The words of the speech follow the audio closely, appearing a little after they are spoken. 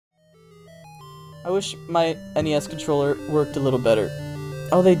I wish my NES controller worked a little better.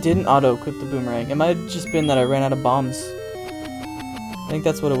 Oh, they didn't auto-equip the boomerang. It might have just been that I ran out of bombs. I think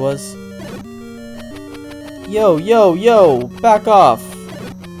that's what it was. Yo, yo, yo! Back off!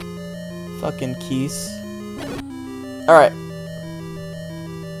 Fucking keys. Alright.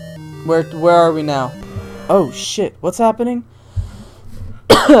 Where are we now? Oh, shit. What's happening?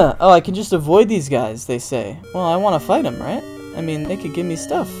 Oh, I can just avoid these guys, they say. Well, I want to fight them, right? I mean, they could give me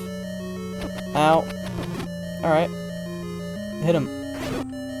stuff. Ow. Alright. Hit him.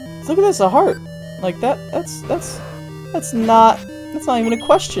 Look at this, a heart. Like that's not even a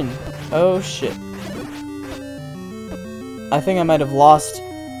question. Oh shit. I think I might have lost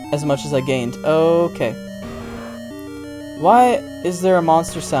as much as I gained. Okay. Why is there a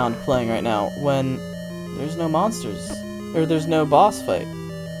monster sound playing right now when there's no monsters? Or there's no boss fight?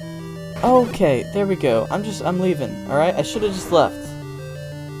 Okay, there we go. I'm leaving, alright? I should have just left.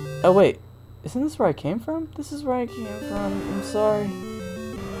 Oh wait. Isn't this where I came from? This is where I came from. I'm sorry.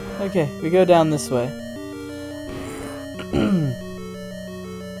 Okay, we go down this way.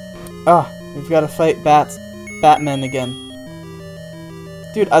 Ah, we've got to fight Batman again.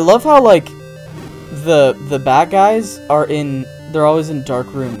 Dude, I love how, like, the bad guys they're always in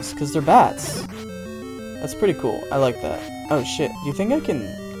dark rooms, because they're bats. That's pretty cool. I like that. Oh, shit. Do you think I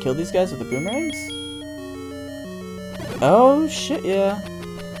can kill these guys with the boomerangs? Oh, shit, yeah.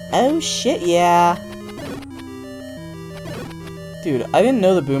 Oh, shit, yeah. Dude, I didn't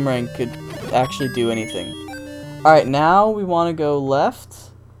know the boomerang could actually do anything. Alright, now we want to go left.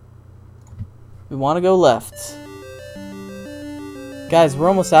 We want to go left. Guys, we're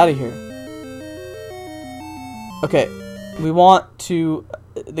almost out of here. Okay, we want to...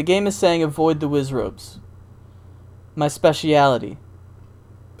 The game is saying avoid the whiz robes. My speciality.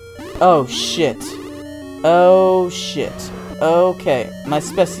 Oh, shit. Oh, shit. Okay, my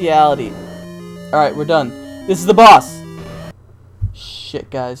speciality. Alright, we're done. This is the boss. Shit,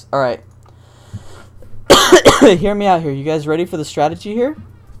 guys. Alright. Hear me out here. You guys ready for the strategy here?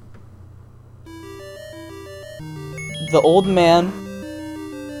 The old man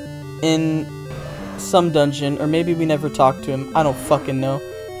in some dungeon, or maybe we never talked to him. I don't fucking know.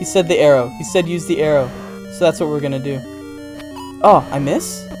 He said the arrow. He said use the arrow. So that's what we're gonna do. Oh, I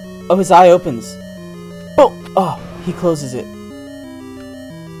miss? Oh, his eye opens. Oh, oh, he closes it.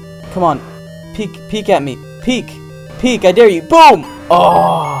 Come on. Peek at me. Peek, I dare you. Boom!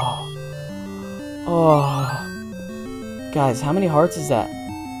 Oh. Oh. Guys, how many hearts is that?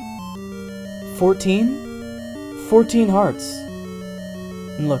 14? 14 hearts.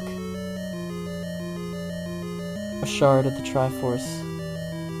 And look. A shard of the Triforce.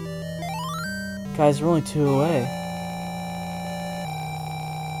 Guys, we're only 2 away.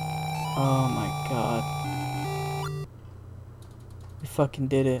 Oh my god. We fucking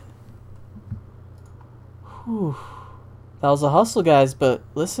did it. Whew. That was a hustle, guys, but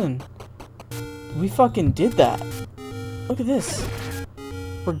listen. We fucking did that. Look at this.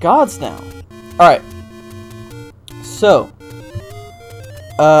 We're gods now. Alright. So.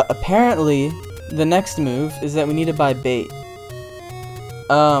 Apparently, the next move is that we need to buy bait.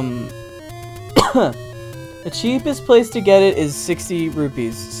 The cheapest place to get it is 60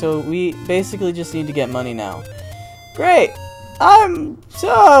 rupees. So we basically just need to get money now. Great! I'm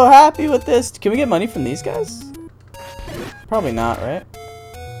so happy with this. Can we get money from these guys? Probably not, right?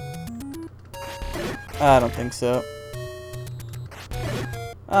 I don't think so.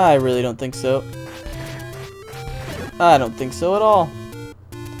 I really don't think so. I don't think so at all.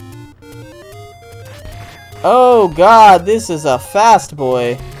 Oh god, this is a fast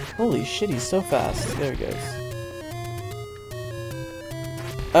boy. Holy shit, he's so fast. There he goes.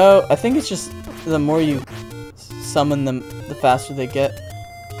 Oh, I think it's just the more you summon them, the faster they get.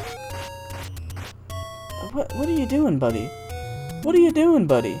 What are you doing, buddy? What are you doing,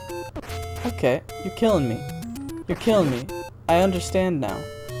 buddy? Okay, you're killing me. You're killing me. I understand now.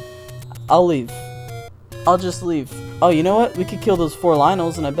 I'll leave. I'll just leave. Oh, you know what? We could kill those 4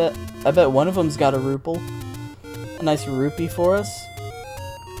 Lionels, and I bet one of them's got a rupee. A nice rupee for us.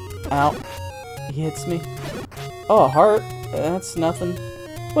 Ow. He hits me. Oh, a heart. That's nothing.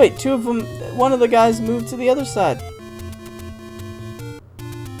 Wait, 2 of them. One of the guys moved to the other side.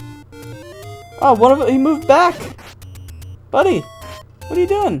 Oh, one of them. He moved back. Buddy, what are you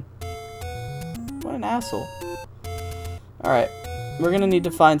doing? What an asshole. Alright, we're gonna need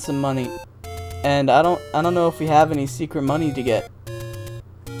to find some money. And I don't know if we have any secret money to get.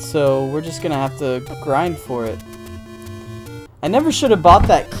 So we're just gonna have to grind for it. I never should have bought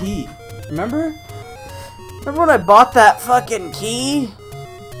that key. Remember? Remember when I bought that fucking key?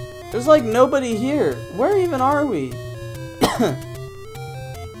 There's like nobody here. Where even are we?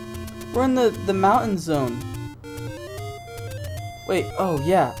 We're in the mountain zone. Wait, oh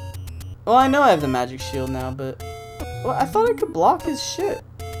yeah. Well, I know I have the magic shield now, but... Well, I thought I could block his shit.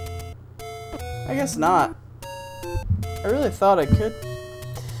 I guess not. I really thought I could.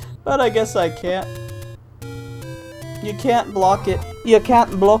 But I guess I can't. You can't block it. You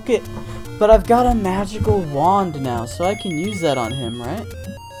can't block it. But I've got a magical wand now, so I can use that on him, right?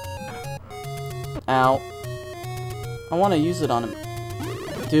 Ow. I want to use it on him.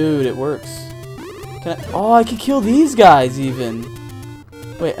 Dude, it works. Can I? Oh, I could kill these guys even.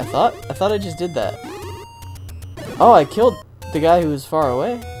 Wait, I thought I just did that. Oh, I killed the guy who was far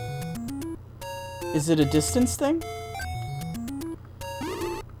away. Is it a distance thing?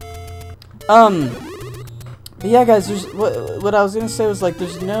 But yeah, guys, there's what I was gonna say was like,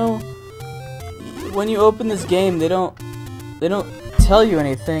 there's no. When you open this game, they don't tell you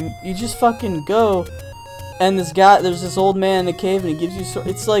anything. You just fucking go, and there's this old man in a cave, and he gives you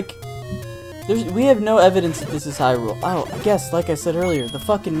it's like, we have no evidence that this is Hyrule. Oh, I guess, like I said earlier, the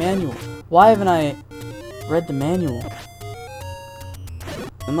fucking manual. Why haven't I read the manual?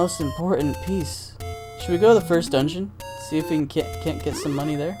 The most important piece. Should we go to the first dungeon? See if we can't get some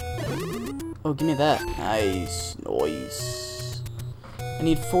money there? Oh, give me that. Nice. Nice. I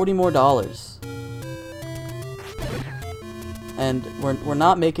need $40 more. And we're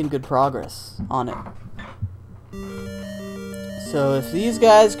not making good progress on it. So if these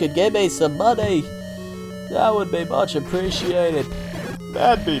guys could give me some money, that would be much appreciated.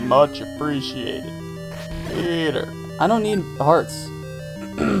 That'd be much appreciated. Peter. I don't need hearts.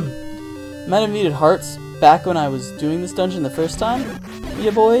 Might have needed hearts back when I was doing this dungeon the first time,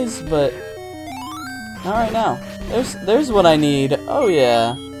 ya boys, but not right now. There's what I need. Oh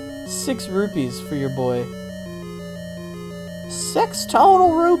yeah. 6 rupees for your boy. 6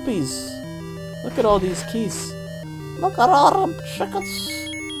 total rupees. Look at all these keys. Look at all them chickens.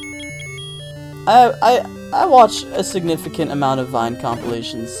 I watch a significant amount of Vine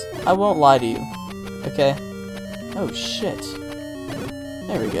compilations. I won't lie to you. Okay? Oh shit.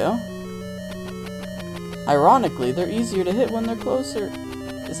 There we go. Ironically, they're easier to hit when they're closer.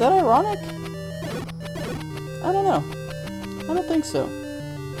 Is that ironic? I don't know. I don't think so.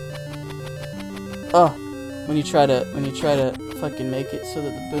 Oh, when you try to fucking make it so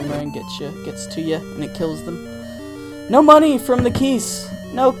that the boomerang gets to you and it kills them. No money from the keys.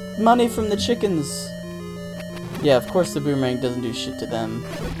 No money from the chickens. Yeah, of course the boomerang doesn't do shit to them.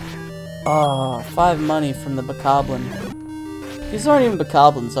 Oh, 5 money from the bokoblin. These aren't even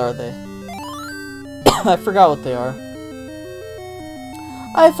bokoblins, are they? I forgot what they are.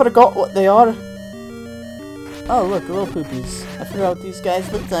 I forgot what they are. Oh, look, little poopies. I forgot what these guys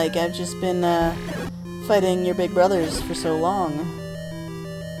look like. I've just been, fighting your big brothers for so long.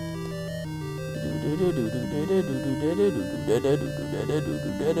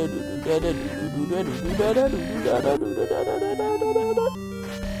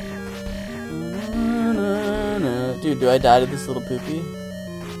 Dude, do I die to this little poopy?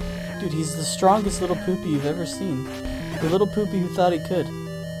 Dude, he's the strongest little poopy you've ever seen. The little poopy who thought he could.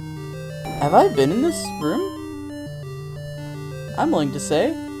 Have I been in this room? I'm willing to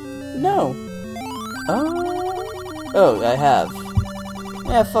say no. Oh, I have.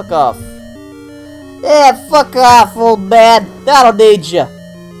 Yeah, fuck off. Yeah, fuck off, old man. That'll need you.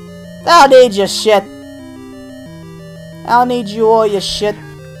 That'll need your shit. I'll need you all your shit.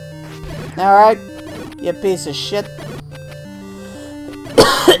 Alright? You piece of shit.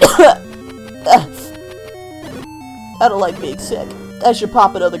 I don't like being sick. I should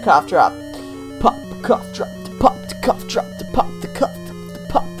pop another cough drop. Pop the cough drop, to pop the cough drop, to pop the cough, to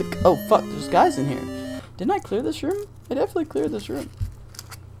pop the... Oh, fuck, there's guys in here. Didn't I clear this room? I definitely cleared this room.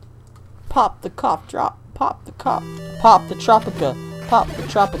 Pop the cough drop, pop the cough, pop the Tropica, pop the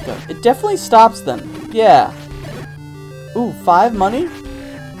Tropica. It definitely stops them. Yeah. Ooh, 5 money?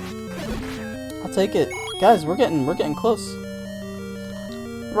 I'll take it. Guys, we're getting close.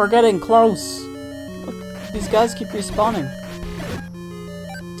 We're getting close. Look, these guys keep respawning.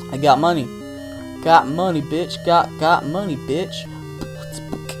 I got money. Got money, bitch. Got money, bitch.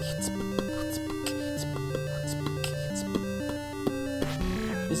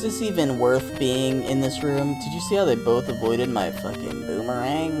 Is this even worth being in this room? Did you see how they both avoided my fucking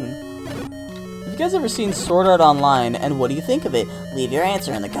boomerang? Have you guys ever seen Sword Art Online, and what do you think of it? Leave your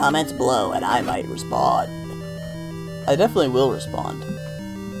answer in the comments below, and I might respond. I definitely will respond.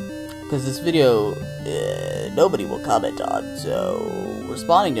 Because this video, nobody will comment on, so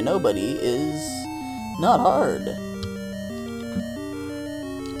responding to nobody is not hard.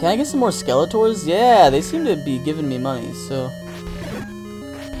 Can I get some more Skeletors? Yeah, they seem to be giving me money, so...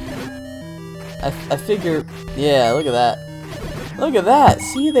 I figure... Yeah, look at that. Look at that.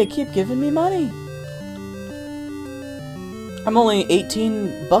 See, they keep giving me money. I'm only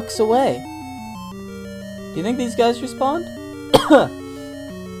 18 bucks away. Do you think these guys respawned?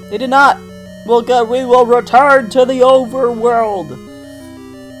 They did not. Well, God, we will return to the overworld.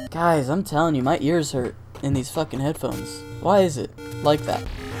 Guys, I'm telling you, my ears hurt in these fucking headphones. Why is it like that?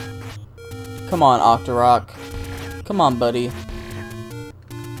 Come on, Octorok. Come on, buddy.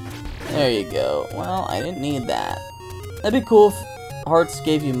 There you go. Well, I didn't need that. That'd be cool if hearts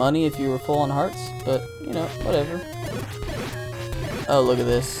gave you money if you were full on hearts, but, you know, whatever. Oh, look at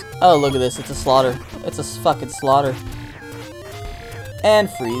this. Oh, look at this. It's a slaughter. It's a fucking slaughter. And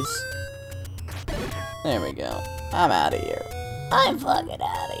freeze. There we go. I'm out of here. I'm fucking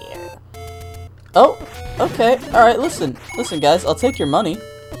out of here. Oh, okay. Alright, listen. Listen, guys. I'll take your money.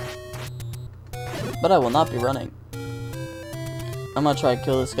 But I will not be running. I'm gonna try to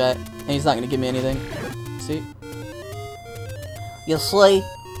kill this guy. And he's not gonna give me anything. See? You see?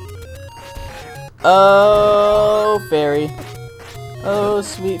 Oh, fairy. Oh,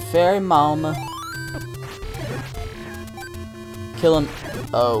 sweet fairy mama. Kill him.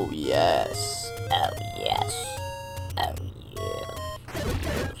 Oh, yes. Oh, yes. Oh,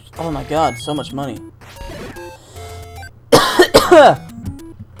 yeah. Oh my god, so much money. I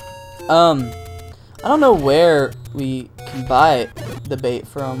don't know where we can buy the bait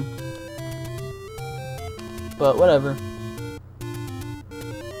from. But whatever.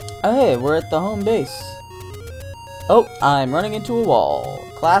 Oh, hey, we're at the home base. Oh, I'm running into a wall.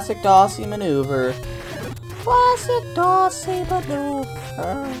 Classic Dawsey maneuver. Classic Dawsey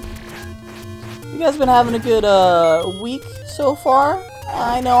maneuver. You guys been having a good week so far?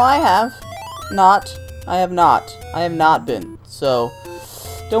 I know I have. Not. I have not. I have not been. So,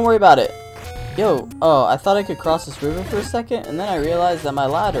 don't worry about it. Yo, oh, I thought I could cross this river for a second, and then I realized that my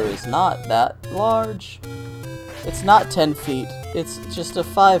ladder is not that large. It's not 10 feet. It's just a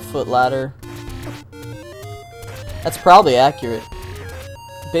 5-foot ladder. That's probably accurate.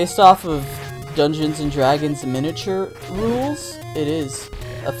 Based off of Dungeons and Dragons miniature rules, it is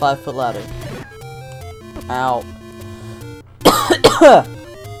a 5-foot ladder. Ow.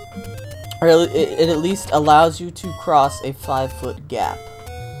 Or it at least allows you to cross a 5-foot gap.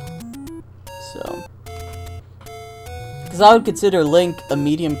 So, because I would consider Link a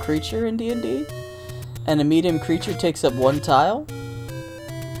medium creature in D&D, and a medium creature takes up 1 tile.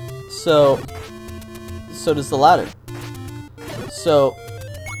 So does the ladder. So,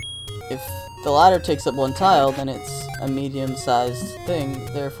 if the ladder takes up 1 tile, then it's a medium-sized thing.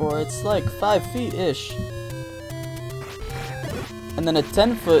 Therefore, it's like 5 feet-ish. And then a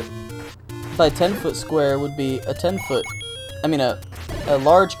 10-foot by 10-foot square would be a 10-foot. I mean, a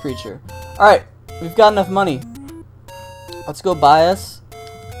large creature. All right, we've got enough money. Let's go buy us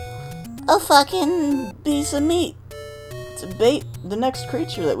a fucking piece of meat to bait the next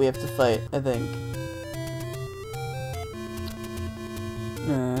creature that we have to fight, I think.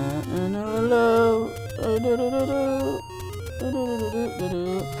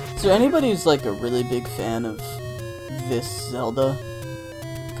 Is there anybody who's like a really big fan of this Zelda?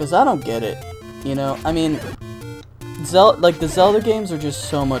 Because I don't get it, you know? I mean, like the Zelda games are just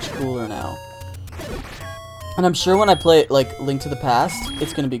so much cooler now. And I'm sure when I play like Link to the Past,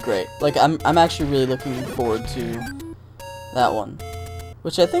 it's gonna be great. Like I'm actually really looking forward to that one,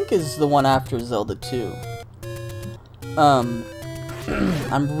 which I think is the one after Zelda 2. I'm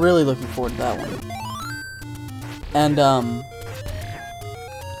really looking forward to that one. And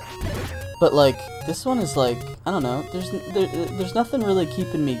but like this one is like, I don't know. There's nothing really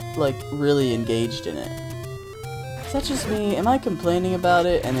keeping me like really engaged in it. Is that just me? Am I complaining about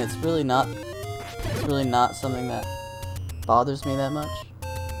it and it's really not? It's really not something that bothers me that much.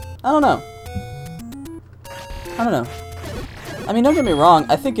 I don't know. I don't know. I mean, don't get me wrong.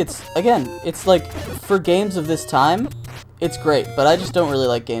 I think it's, again, it's like for games of this time, it's great. But I just don't really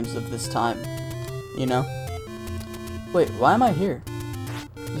like games of this time. You know? Wait, why am I here?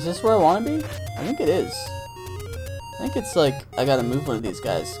 Is this where I want to be? I think it is. I think it's like I gotta move one of these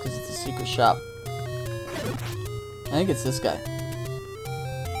guys because it's a secret shop. I think it's this guy.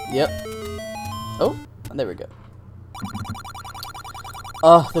 Yep. Oh, there we go.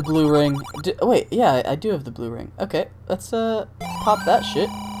 Oh, the blue ring. Wait, yeah, I do have the blue ring. Okay, let's pop that shit.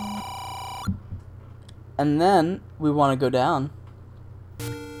 And then we want to go down.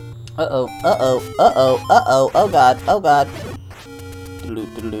 Uh-oh, uh-oh, uh-oh, uh-oh, oh god, oh god.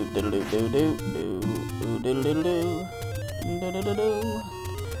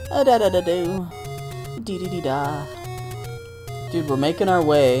 Dude, we're making our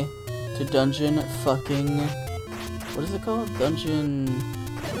way to dungeon fucking... What is it called? Dungeon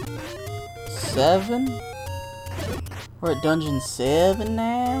 7? We're at dungeon 7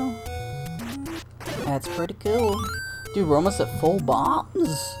 now. That's pretty cool. Dude, we're almost at full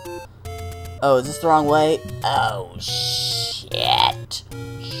bombs. Oh, is this the wrong way? Oh, shit.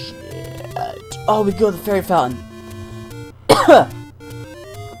 Oh, we go to the fairy fountain.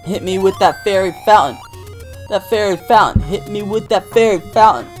 Hit me with that fairy fountain. That fairy fountain. Hit me with that fairy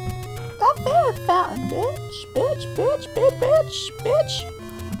fountain. That fairy fountain, bitch. Bitch, bitch, bitch, bitch, bitch.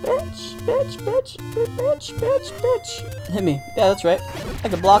 Bitch, bitch, bitch, bitch, bitch, bitch. Hit me. Yeah, that's right. I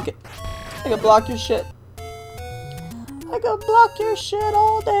can block it. I can block your shit. I can block your shit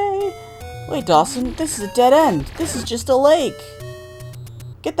all day. Wait, Dawson, this is a dead end. This is just a lake.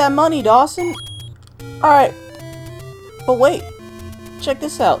 Get that money, Dawson. Alright. But wait. Check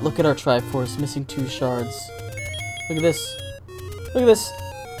this out. Look at our Triforce missing 2 shards. Look at this. Look at this.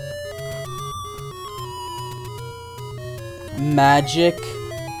 Magic.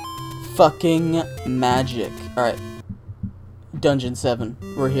 Fucking magic. Alright. Dungeon 7.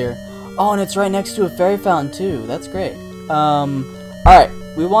 We're here. Oh, and it's right next to a fairy fountain, too. That's great. Alright.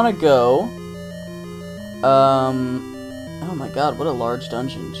 We want to go. Oh my god, what a large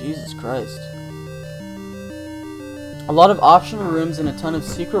dungeon. Jesus Christ. A lot of optional rooms and a ton of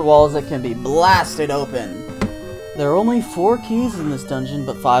secret walls that can be blasted open. There are only 4 keys in this dungeon,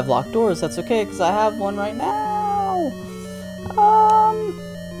 but 5 locked doors. That's okay, because I have one right now.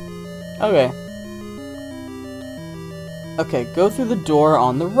 Okay. Okay, go through the door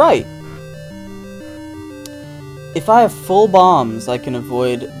on the right. If I have full bombs, I can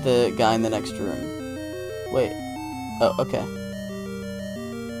avoid the guy in the next room. Wait. Oh, okay.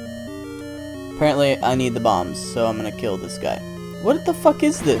 Apparently, I need the bombs, so I'm gonna kill this guy. What the fuck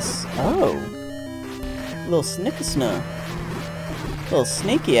is this? Oh. A little snickasna. A little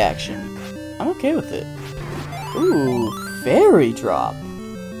snaky action. I'm okay with it. Ooh, fairy drop.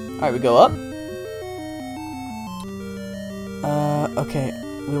 Alright, we go up. Okay.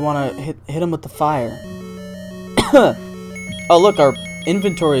 We wanna hit him with the fire. Oh, look, our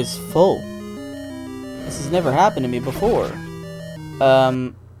inventory is full. This has never happened to me before.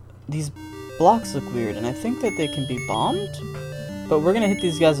 These blocks look weird, and I think that they can be bombed? But we're gonna hit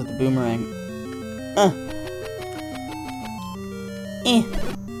these guys with the boomerang. Oh.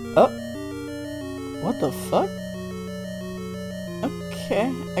 What the fuck?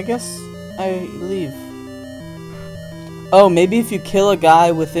 Okay, I guess I leave. Oh, maybe if you kill a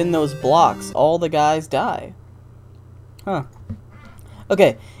guy within those blocks, all the guys die. Huh.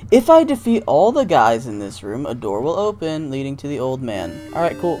 Okay, if I defeat all the guys in this room, a door will open, leading to the old man.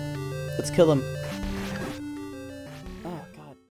 Alright, cool. Let's kill him.